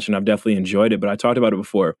amazing to watch, and I've definitely enjoyed it. But I talked about it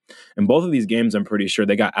before. In both of these games, I'm pretty sure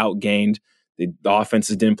they got outgained. The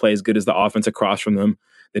offenses didn't play as good as the offense across from them.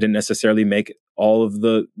 They didn't necessarily make all of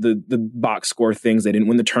the box score things. They didn't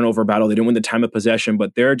win the turnover battle. They didn't win the time of possession.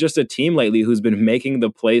 But they're just a team lately who's been making the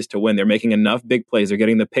plays to win. They're making enough big plays. They're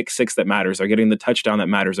getting the pick six that matters. They're getting the touchdown that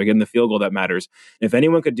matters. They're getting the field goal that matters. And if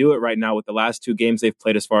anyone could do it right now with the last 2 games they've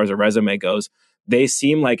played as far as a resume goes, they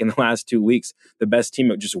seem like in the last 2 weeks, the best team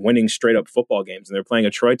at just winning straight up football games. And they're playing a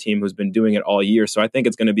Troy team who's been doing it all year. So I think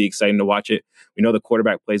it's going to be exciting to watch it. We know the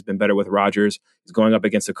quarterback play has been better with Rodgers. He's going up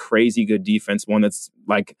against a crazy good defense, one that's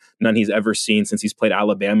like none he's ever seen since he's played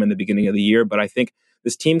Alabama in the beginning of the year. But I think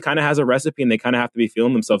this team kind of has a recipe, and they kind of have to be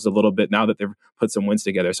feeling themselves a little bit now that they've put some wins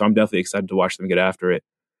together. So I'm definitely excited to watch them get after it.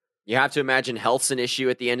 You have to imagine health's an issue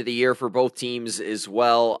at the end of the year for both teams as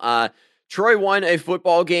well. Troy won a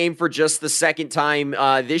football game for just the second time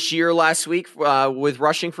this year last week with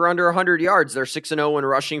rushing for under 100 yards. They're 6-0 and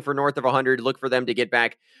rushing for north of 100. Look for them to get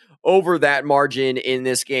back over that margin in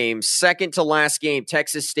this game. Second to last game,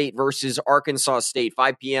 Texas State versus Arkansas State,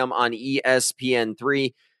 5 p.m. on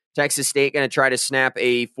ESPN3. Texas State going to try to snap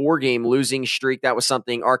a 4-game losing streak. That was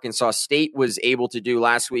something Arkansas State was able to do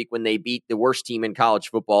last week when they beat the worst team in college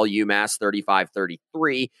football, UMass,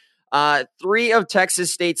 35-33. 3 of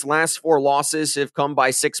Texas State's last 4 losses have come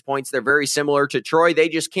by 6 points. They're very similar to Troy. They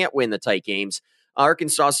just can't win the tight games.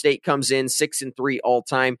 Arkansas State comes in 6-3 all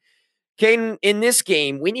time. Caden, in this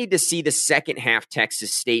game, we need to see the second half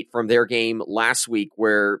Texas State from their game last week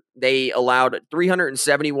where they allowed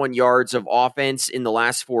 371 yards of offense in the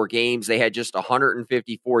last 4 games. They had just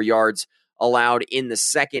 154 yards allowed in the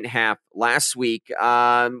second half last week.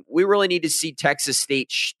 We really need to see Texas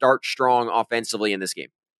State start strong offensively in this game.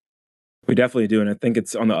 We definitely do. And I think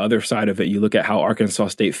it's on the other side of it. You look at how Arkansas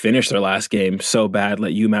State finished their last game so bad,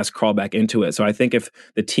 let UMass crawl back into it. So I think if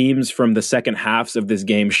the teams from the second halves of this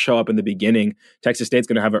game show up in the beginning, Texas State's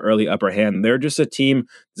going to have an early upper hand. They're just a team,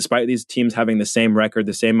 despite these teams having the same record,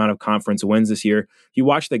 the same amount of conference wins this year. If you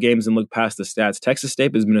watch the games and look past the stats, Texas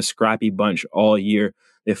State has been a scrappy bunch all year.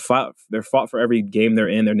 They're fought for every game they're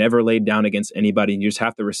in. They're never laid down against anybody, and you just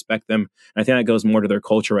have to respect them. And I think that goes more to their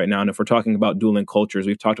culture right now. And if we're talking about dueling cultures,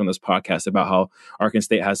 we've talked on this podcast about how Arkansas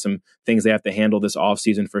State has some things they have to handle this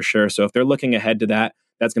offseason for sure. So if they're looking ahead to that,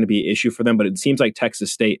 that's going to be an issue for them. But it seems like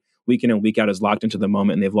Texas State, week in and week out, is locked into the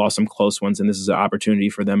moment, and they've lost some close ones. And this is an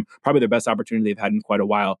opportunity for them, probably their best opportunity they've had in quite a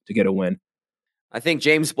while to get a win. I think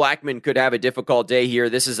James Blackman could have a difficult day here.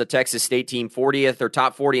 This is a Texas State team, 40th or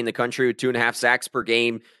top 40 in the country with 2.5 sacks per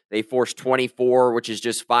game. They forced 24, which is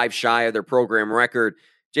just 5 shy of their program record.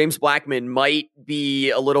 James Blackman might be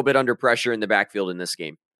a little bit under pressure in the backfield in this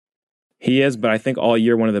game. He is, but I think all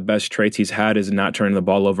year one of the best traits he's had is not turning the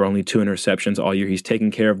ball over. Only 2 interceptions all year. He's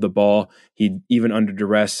taking care of the ball. He even under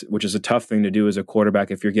duress, which is a tough thing to do as a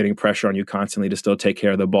quarterback if you're getting pressure on you constantly to still take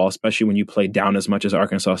care of the ball, especially when you play down as much as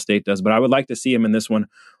Arkansas State does. But I would like to see him in this one.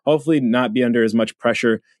 Hopefully not be under as much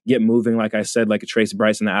pressure, get moving, like I said, like a Trace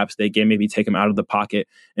Bryce in the App State game, maybe take him out of the pocket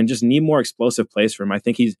and just need more explosive plays from him. I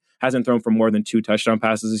think he hasn't thrown for more than 2 touchdown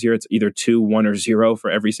passes this year. It's either 2, 1, or 0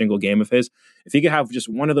 for every single game of his. If he could have just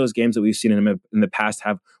one of those games that we've seen him in the past,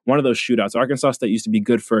 have one of those shootouts. Arkansas State used to be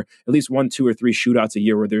good for at least 1, 2, or 3 shootouts a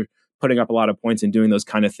year where they're putting up a lot of points and doing those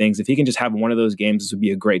kind of things. If he can just have one of those games, this would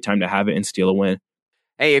be a great time to have it and steal a win.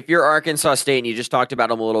 Hey, if you're Arkansas State and you just talked about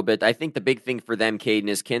them a little bit, I think the big thing for them, Caden,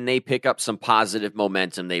 is can they pick up some positive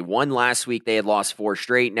momentum? They won last week. They had lost 4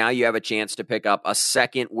 straight. Now you have a chance to pick up a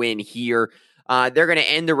second win here. They're going to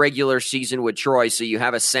end the regular season with Troy, so you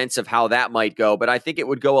have a sense of how that might go. But I think it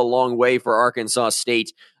would go a long way for Arkansas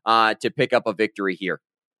State to pick up a victory here.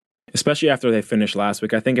 Especially after they finished last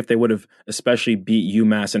week. I think if they would have especially beat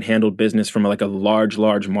UMass and handled business from like a large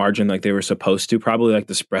margin like they were supposed to, probably like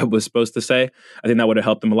the spread was supposed to say, I think that would have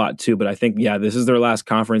helped them a lot too. But I think, yeah, this is their last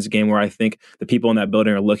conference game where I think the people in that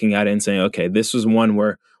building are looking at it and saying, okay, this was one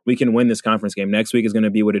where we can win this conference game. Next week is going to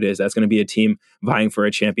be what it is. That's going to be a team vying for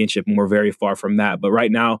a championship, and we're very far from that. But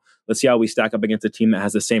right now, let's see how we stack up against a team that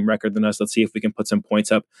has the same record than us. Let's see if we can put some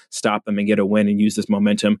points up, stop them, and get a win and use this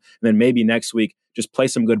momentum. And then maybe next week, just play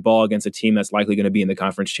some good ball against a team that's likely going to be in the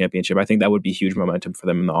conference championship. I think that would be huge momentum for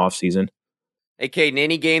them in the offseason. Hey, Caden,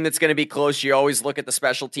 any game that's going to be close, you always look at the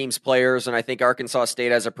special teams players, and I think Arkansas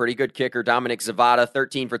State has a pretty good kicker. Dominic Zavada,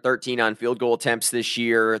 13 for 13 on field goal attempts this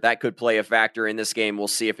year. That could play a factor in this game. We'll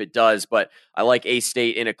see if it does, but I like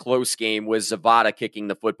A-State in a close game with Zavada kicking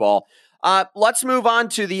the football. Let's move on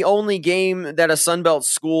to the only game that a Sunbelt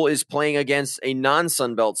school is playing against a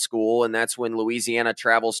non-Sunbelt school, and that's when Louisiana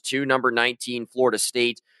travels to number 19, Florida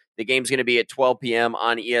State. The game's going to be at 12 p.m.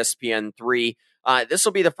 on ESPN3. This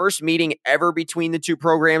will be the first meeting ever between the two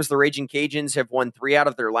programs. The Raging Cajuns have won 3 out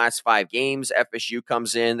of their last 5 games. FSU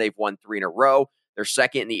comes in. They've won 3 in a row. They're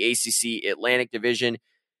second in the ACC Atlantic Division.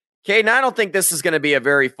 Caden, I don't think this is going to be a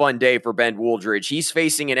very fun day for Ben Wooldridge. He's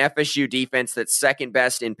facing an FSU defense that's second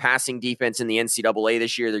best in passing defense in the NCAA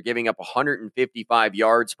this year. They're giving up 155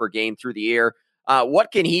 yards per game through the air.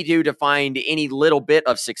 What can he do to find any little bit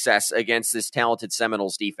of success against this talented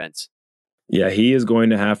Seminoles defense? Yeah, he is going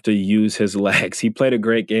to have to use his legs. He played a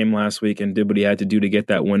great game last week and did what he had to do to get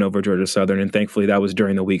that win over Georgia Southern, and thankfully that was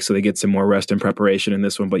during the week, so they get some more rest and preparation in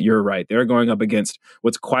this one. But you're right. They're going up against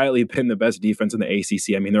what's quietly been the best defense in the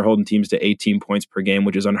ACC. I mean, they're holding teams to 18 points per game,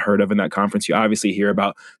 which is unheard of in that conference. You obviously hear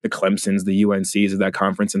about the Clemsons, the UNCs of that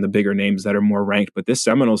conference, and the bigger names that are more ranked. But this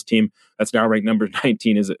Seminoles team that's now ranked number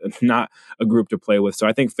 19 is not a group to play with. So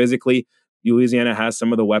I think physically, Louisiana has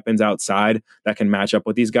some of the weapons outside that can match up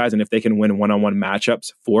with these guys. And if they can win one-on-one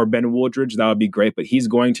matchups for Ben Wooldridge, that would be great. But he's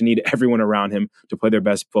going to need everyone around him to play their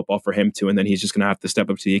best football for him too. And then he's just going to have to step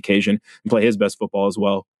up to the occasion and play his best football as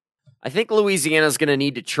well. I think Louisiana's going to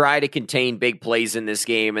need to try to contain big plays in this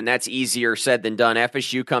game, and that's easier said than done.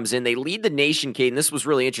 FSU comes in. They lead the nation, Caden. This was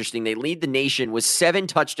really interesting. They lead the nation with 7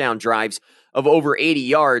 touchdown drives of over 80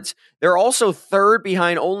 yards. They're also third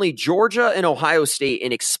behind only Georgia and Ohio State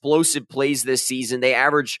in explosive plays this season. They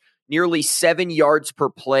average nearly 7 yards per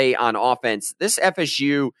play on offense. This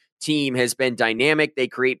FSU team has been dynamic. They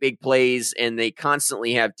create big plays, and they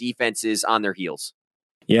constantly have defenses on their heels.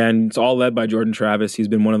 Yeah, and it's all led by Jordan Travis. He's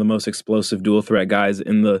been one of the most explosive dual threat guys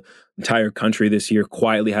in the entire country this year,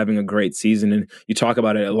 quietly having a great season. And you talk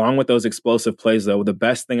about it, along with those explosive plays, though, the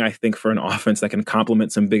best thing I think for an offense that can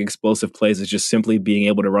complement some big explosive plays is just simply being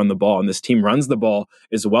able to run the ball. And this team runs the ball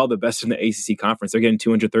as well, the best in the ACC conference. They're getting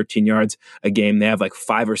 213 yards a game. They have like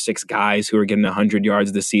 5 or 6 guys who are getting 100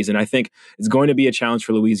 yards this season. I think it's going to be a challenge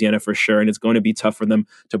for Louisiana for sure, and it's going to be tough for them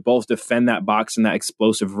to both defend that box and that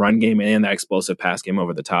explosive run game and that explosive pass game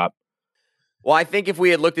over the top. Well, I think if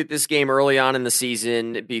we had looked at this game early on in the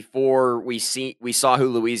season before we saw who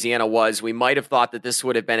Louisiana was, we might have thought that this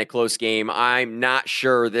would have been a close game. I'm not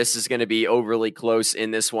sure this is going to be overly close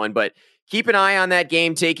in this one, but keep an eye on that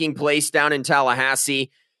game taking place down in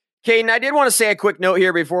Tallahassee. Caden, I did want to say a quick note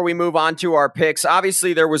here before we move on to our picks.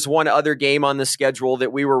 Obviously, there was one other game on the schedule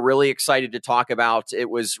that we were really excited to talk about.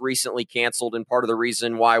 It was recently canceled, and part of the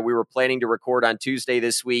reason why we were planning to record on Tuesday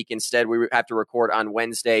this week, instead we have to record on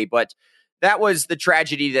Wednesday, but that was the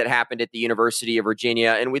tragedy that happened at the University of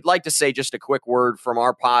Virginia. And we'd like to say just a quick word from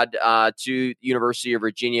our pod to University of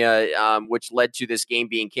Virginia, which led to this game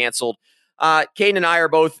being canceled. Caden and I are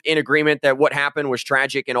both in agreement that what happened was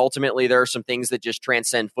tragic, and ultimately there are some things that just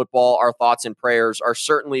transcend football. Our thoughts and prayers are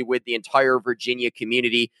certainly with the entire Virginia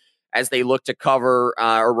community as they look to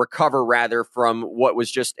recover rather from what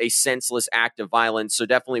was just a senseless act of violence. So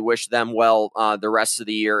definitely wish them well the rest of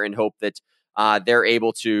the year and hope that they're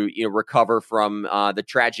able to recover from the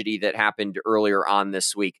tragedy that happened earlier on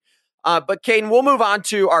this week. But Caden, we'll move on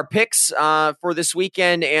to our picks for this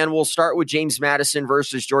weekend, and we'll start with James Madison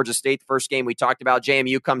versus Georgia State. The first game we talked about,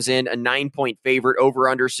 JMU comes in a 9-point favorite.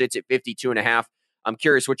 Over-under sits at 52.5. I'm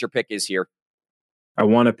curious what your pick is here. I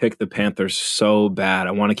want to pick the Panthers so bad.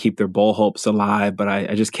 I want to keep their bowl hopes alive, but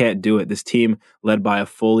I just can't do it. This team, led by a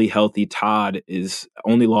fully healthy Todd, is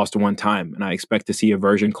only lost 1 time, and I expect to see a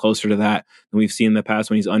version closer to that than we've seen in the past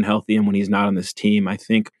when he's unhealthy and when he's not on this team. I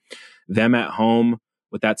think them at home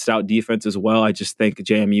with that stout defense as well, I just think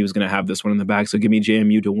JMU is going to have this one in the bag. So give me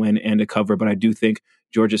JMU to win and to cover, but I do think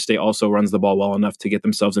Georgia State also runs the ball well enough to get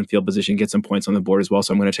themselves in field position, get some points on the board as well,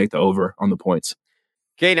 so I'm going to take the over on the points.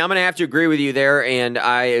 Okay, now I'm going to have to agree with you there, and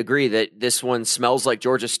I agree that this one smells like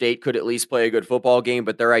Georgia State could at least play a good football game,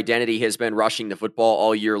 but their identity has been rushing the football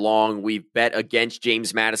all year long. We've bet against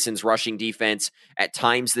James Madison's rushing defense at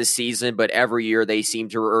times this season, but every year they seem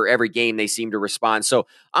to, or every game they seem to respond. So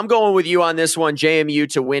I'm going with you on this one, JMU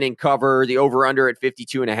to win and cover the over-under at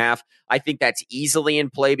 52.5. I think that's easily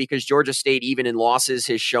in play because Georgia State, even in losses,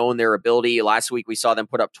 has shown their ability. Last week we saw them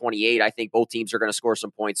put up 28. I think both teams are going to score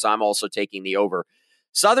some points, so I'm also taking the over.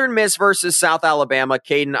 Southern Miss versus South Alabama.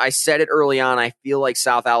 Caden, I said it early on. I feel like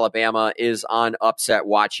South Alabama is on upset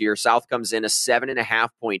watch here. South comes in a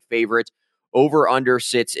 7.5-point favorite. Over under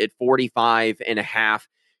sits at 45.5.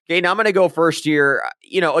 Caden, I'm going to go first here.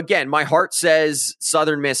 Again, my heart says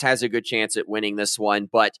Southern Miss has a good chance at winning this one,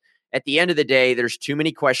 but at the end of the day, there's too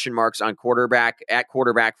many question marks on quarterback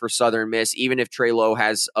for Southern Miss, even if Trey Lowe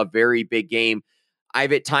has a very big game.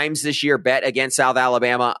 I've at times this year bet against South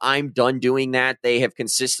Alabama. I'm done doing that. They have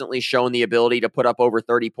consistently shown the ability to put up over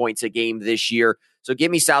 30 points a game this year. So give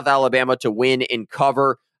me South Alabama to win and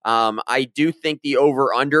cover. I do think the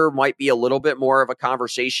over-under might be a little bit more of a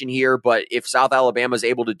conversation here, but if South Alabama is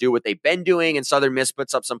able to do what they've been doing and Southern Miss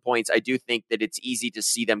puts up some points, I do think that it's easy to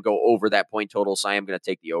see them go over that point total, so I am going to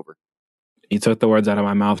take the over. You took the words out of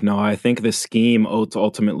my mouth. No, I think the scheme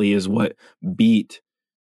ultimately is what beat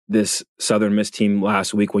this Southern Miss team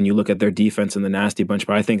last week when you look at their defense and the nasty bunch.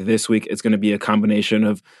 But I think this week it's going to be a combination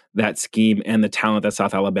of that scheme and the talent that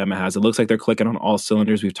South Alabama has. It looks like they're clicking on all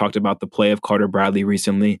cylinders. We've talked about the play of Carter Bradley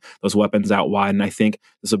recently, those weapons out wide. And I think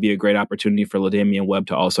this will be a great opportunity for LaDamian Webb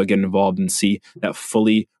to also get involved and see that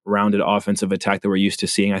fully rounded offensive attack that we're used to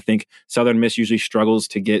seeing. I think Southern Miss usually struggles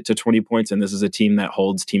to get to 20 points, and this is a team that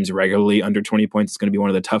holds teams regularly under 20 points. It's going to be one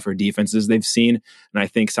of the tougher defenses they've seen, and I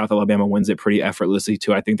think South Alabama wins it pretty effortlessly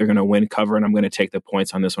too. I think they're going to win cover, and I'm going to take the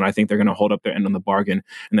points on this one. I think they're going to hold up their end on the bargain,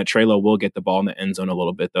 and that Trey Lowe will get the ball in the end zone a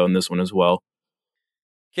little bit, though, in this one as well.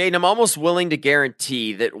 Okay, and I'm almost willing to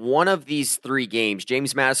guarantee that one of these three games,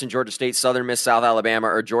 James Madison, Georgia State, Southern Miss, South Alabama,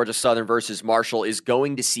 or Georgia Southern versus Marshall, is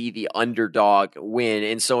going to see the underdog win.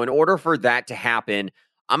 And so in order for that to happen,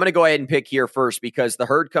 I'm going to go ahead and pick here first because the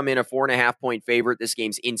Herd come in a 4.5-point favorite. This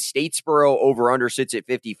game's in Statesboro. Over-under sits at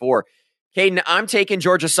 54. Caden, I'm taking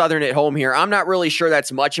Georgia Southern at home here. I'm not really sure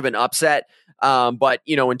that's much of an upset, but,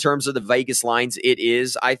 in terms of the Vegas lines, it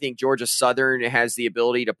is. I think Georgia Southern has the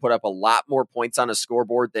ability to put up a lot more points on a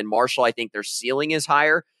scoreboard than Marshall. I think their ceiling is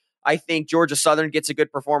higher. I think Georgia Southern gets a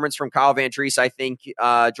good performance from Kyle Van Treese. I think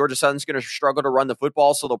Georgia Southern's going to struggle to run the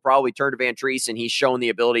football, so they'll probably turn to Van Treese, and he's shown the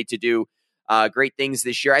ability to do great things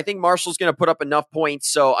this year. I think Marshall's going to put up enough points,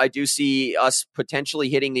 so I do see us potentially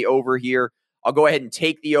hitting the over here. I'll go ahead and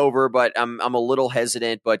take the over, but I'm a little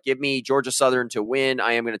hesitant. But give me Georgia Southern to win.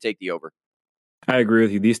 I am going to take the over. I agree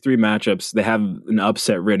with you. These three matchups, they have an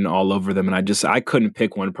upset written all over them, and I couldn't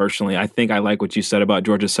pick one personally. I think I like what you said about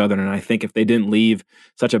Georgia Southern, and I think if they didn't leave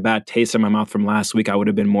such a bad taste in my mouth from last week, I would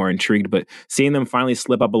have been more intrigued. But seeing them finally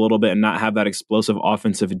slip up a little bit and not have that explosive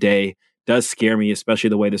offensive day does scare me,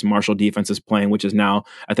 especially the way this Marshall defense is playing, which is now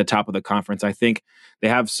at the top of the conference. I think they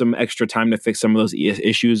have some extra time to fix some of those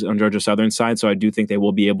issues on Georgia Southern's side, so I do think they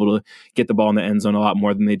will be able to get the ball in the end zone a lot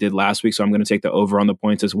more than they did last week, so I'm going to take the over on the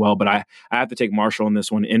points as well. But I have to take Marshall in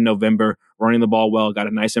this one in November, running the ball well, got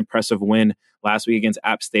a nice impressive win last week against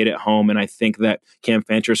App State at home, and I think that Cam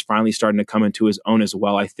Fancher is finally starting to come into his own as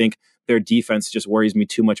well. I think their defense just worries me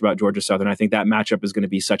too much about Georgia Southern. I think that matchup is going to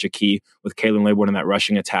be such a key with Kalen Laywood in that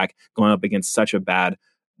rushing attack going up against such a bad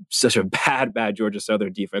Georgia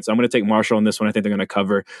Southern defense. So I'm going to take Marshall on this one. I think they're going to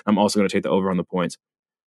cover. I'm also going to take the over on the points.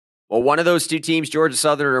 Well, one of those two teams, Georgia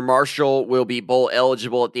Southern or Marshall, will be bowl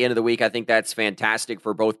eligible at the end of the week. I think that's fantastic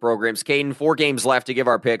for both programs. Caden, 4 games left to give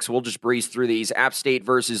our picks. We'll just breeze through these. App State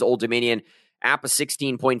versus Old Dominion. App a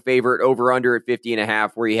 16-point favorite, over under at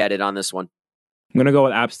 50.5. Where are you headed on this one? I'm going to go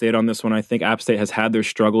with App State on this one. I think App State has had their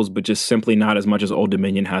struggles, but just simply not as much as Old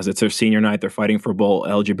Dominion has. It's their senior night. They're fighting for bowl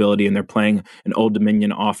eligibility, and they're playing an Old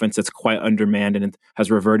Dominion offense that's quite undermanned, and it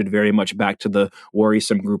has reverted very much back to the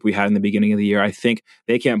worrisome group we had in the beginning of the year. I think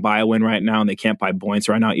they can't buy a win right now, and they can't buy points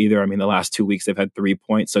right now either. I mean, the last 2 weeks they've had 3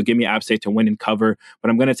 points. So give me App State to win and cover,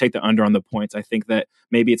 but I'm going to take the under on the points. I think that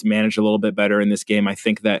maybe it's managed a little bit better in this game. I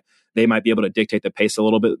think that they might be able to dictate the pace a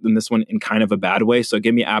little bit in this one in kind of a bad way. So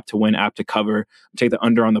give me App to win, App to cover. Take the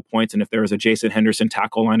under on the points. And if there was a Jason Henderson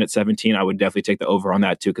tackle line at 17, I would definitely take the over on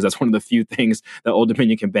that too, because that's one of the few things that Old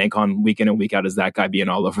Dominion can bank on week in and week out is that guy being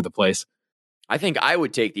all over the place. I think I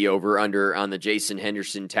would take the over-under on the Jason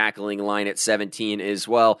Henderson tackling line at 17 as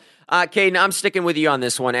well. Caden, I'm sticking with you on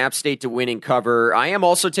this one. App State to win and cover. I am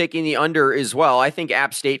also taking the under as well. I think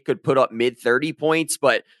App State could put up mid-30 points,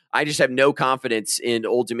 but I just have no confidence in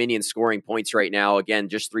Old Dominion scoring points right now. Again,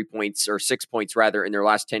 just 3 points or 6 points rather in their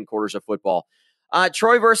last 10 quarters of football.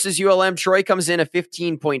 Troy versus ULM. Troy comes in a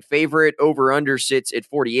 15-point favorite. Over-under sits at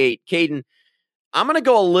 48. Caden, I'm going to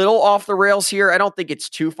go a little off the rails here. I don't think it's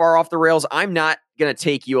too far off the rails. I'm not going to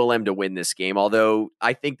take ULM to win this game, although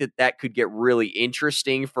I think that could get really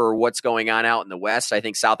interesting for what's going on out in the West. I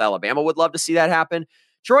think South Alabama would love to see that happen.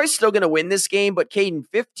 Troy's still going to win this game, but Caden,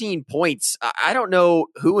 15 points. I don't know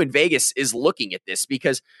who in Vegas is looking at this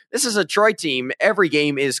because this is a Troy team. Every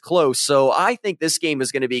game is close, so I think this game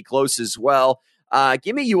is going to be close as well.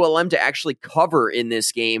 Give me ULM to actually cover in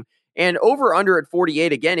this game. And over under at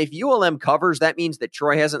 48, again, if ULM covers, that means that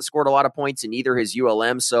Troy hasn't scored a lot of points and neither has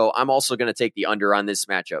ULM. So I'm also going to take the under on this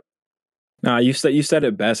matchup. No, you said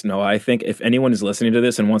it best, Noah. I think if anyone is listening to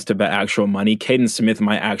this and wants to bet actual money, Caden Smith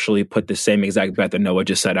might actually put the same exact bet that Noah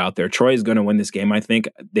just said out there. Troy is going to win this game. I think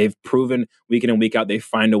they've proven week in and week out they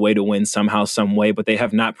find a way to win somehow, some way, but they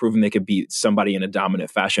have not proven they could beat somebody in a dominant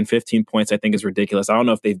fashion. 15 points, I think, is ridiculous. I don't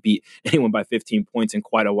know if they've beat anyone by 15 points in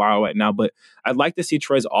quite a while right now, but I'd like to see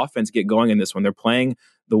Troy's offense get going in this one. They're playing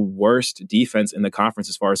the worst defense in the conference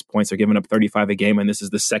as far as points. They're giving up 35 a game, and this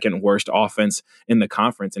is the second worst offense in the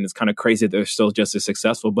conference. And it's kind of crazy that they're still just as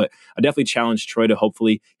successful. But I definitely challenge Troy to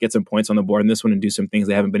hopefully get some points on the board in this one and do some things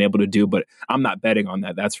they haven't been able to do. But I'm not betting on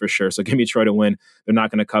that, that's for sure. So give me Troy to win. They're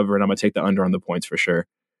not going to cover, and I'm going to take the under on the points for sure.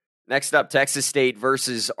 Next up, Texas State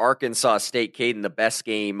versus Arkansas State. Caden, the best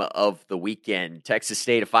game of the weekend. Texas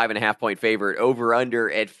State, a 5.5-point favorite, over under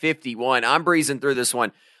at 51. I'm breezing through this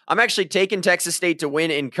one. I'm actually taking Texas State to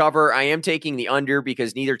win and cover. I am taking the under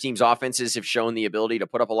because neither team's offenses have shown the ability to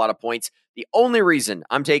put up a lot of points. The only reason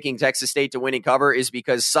I'm taking Texas State to win and cover is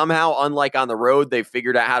because somehow, unlike on the road, they've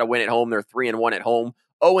figured out how to win at home. They're 3-1 at home,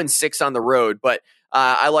 0-6 on the road. But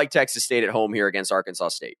I like Texas State at home here against Arkansas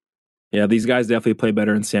State. Yeah, these guys definitely play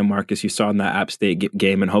better in San Marcos. You saw in that App State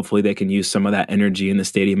game, and hopefully they can use some of that energy in the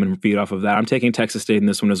stadium and feed off of that. I'm taking Texas State in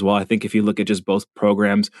this one as well. I think if you look at just both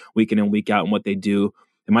programs week in and week out and what they do,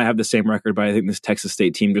 they might have the same record, but I think this Texas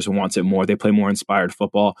State team just wants it more. They play more inspired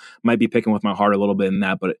football. Might be picking with my heart a little bit in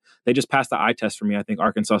that, but they just passed the eye test for me. I think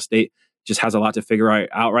Arkansas State just has a lot to figure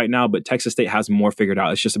out right now, but Texas State has more figured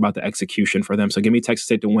out. It's just about the execution for them. So give me Texas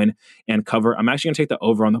State to win and cover. I'm actually going to take the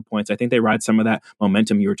over on the points. I think they ride some of that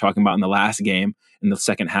momentum you were talking about in the last game in the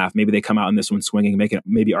second half. Maybe they come out in this one swinging,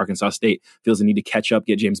 maybe Arkansas State feels the need to catch up,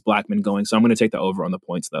 get James Blackman going. So I'm going to take the over on the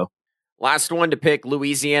points, though. Last one to pick,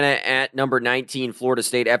 Louisiana at number 19, Florida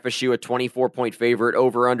State, FSU, a 24-point favorite.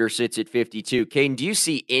 Over-under sits at 52. Caden, do you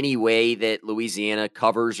see any way that Louisiana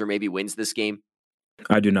covers or maybe wins this game?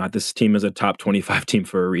 I do not. This team is a top 25 team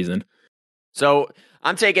for a reason. So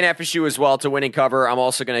I'm taking FSU as well to win and cover. I'm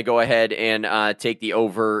also going to go ahead and take the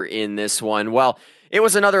over in this one. Well, it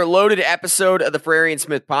was another loaded episode of the Ferrari and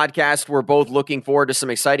Smith podcast. We're both looking forward to some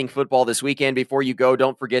exciting football this weekend. Before you go,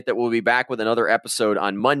 don't forget that we'll be back with another episode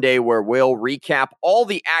on Monday where we'll recap all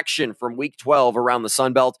the action from Week 12 around the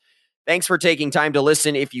Sun Belt. Thanks for taking time to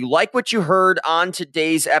listen. If you like what you heard on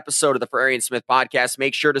today's episode of the Ferrari and Smith podcast,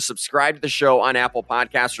 make sure to subscribe to the show on Apple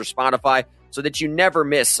Podcasts or Spotify so that you never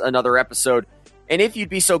miss another episode. And if you'd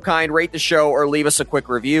be so kind, rate the show or leave us a quick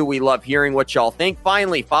review. We love hearing what y'all think.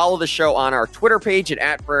 Finally, follow the show on our Twitter page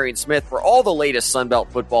at Ferrari and Smith for all the latest Sunbelt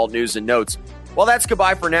football news and notes. Well, that's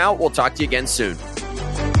goodbye for now. We'll talk to you again soon.